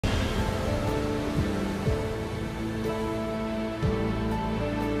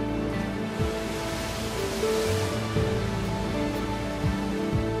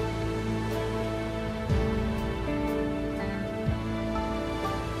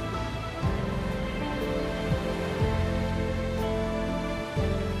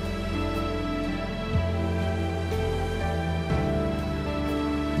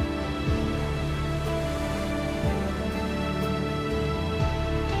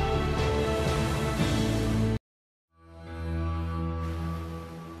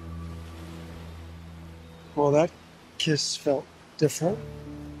Well, that kiss felt different.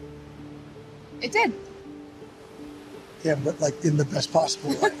 It did. Yeah, but like in the best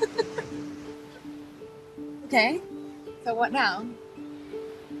possible way. Okay. So what now?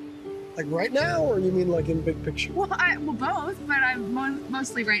 Like right now, or you mean like in big picture? Well, both, but I'm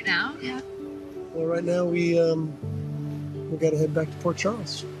mostly right now. Yeah. Well, right now we gotta head back to Port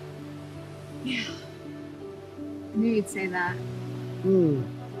Charles. Yeah. I knew you'd say that.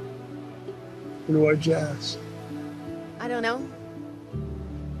 And why jazz? I don't know.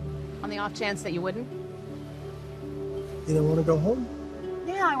 On the off chance that you wouldn't? You don't want to go home?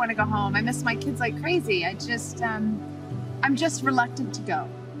 Yeah, I want to go home. I miss my kids like crazy. I'm just reluctant to go.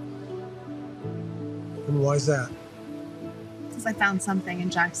 And why's that? Because I found something in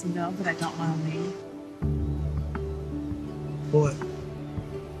Jacksonville that I don't want to leave. What?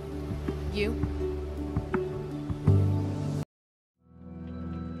 You?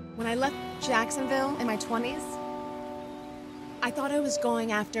 When I left Jacksonville in my 20s, I thought I was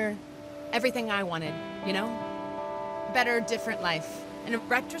going after everything I wanted, you know? Better, different life. And in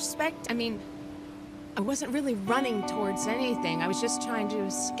retrospect, I mean, I wasn't really running towards anything. I was just trying to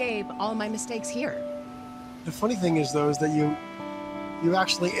escape all my mistakes here. The funny thing is, though, is that you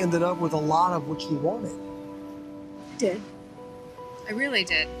actually ended up with a lot of what you wanted. I did. I really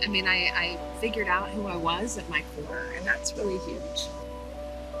did. I mean, I figured out who I was at my core, and that's really huge.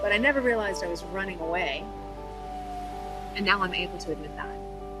 But I never realized I was running away. And now I'm able to admit that.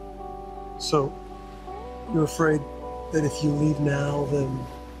 So, you're afraid that if you leave now,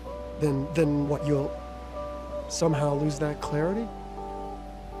 then what, you'll somehow lose that clarity?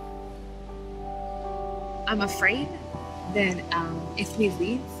 I'm afraid that if we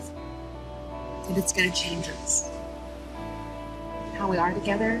leave, that it's going to change us. How we are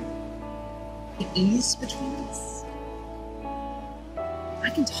together, the ease between us. I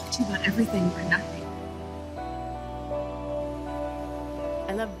can talk to you about everything or nothing.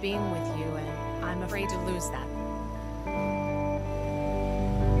 I love being with you, and I'm afraid to lose that.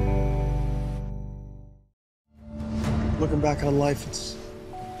 Looking back on life, it's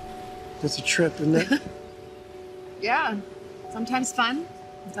a trip, isn't it? Yeah. Sometimes fun,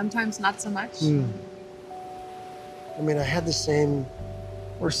 sometimes not so much. I mean, I had the same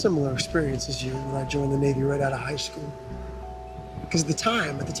or similar experience as you when I joined the Navy right out of high school. Because at the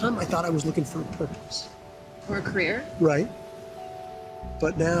time, I thought I was looking for a purpose. For a career? Right.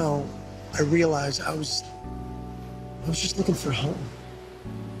 But now I realize I was just looking for home.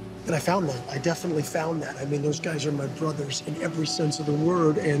 And I found that. I definitely found that. I mean, those guys are my brothers in every sense of the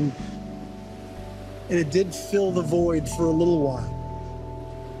word, and it did fill the void for a little while.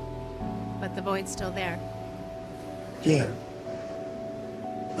 But the void's still there. Yeah.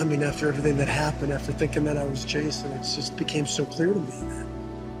 I mean, after everything that happened, after thinking that I was Jason, it just became so clear to me that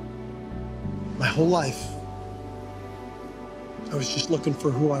my whole life, I was just looking for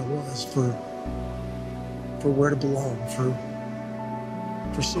who I was, for where to belong,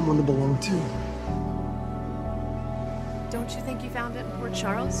 for someone to belong to. Don't you think you found it in Port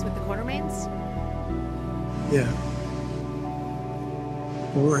Charles with the Quartermains? Yeah.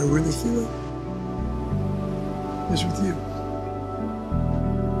 But where I really feel it is with you.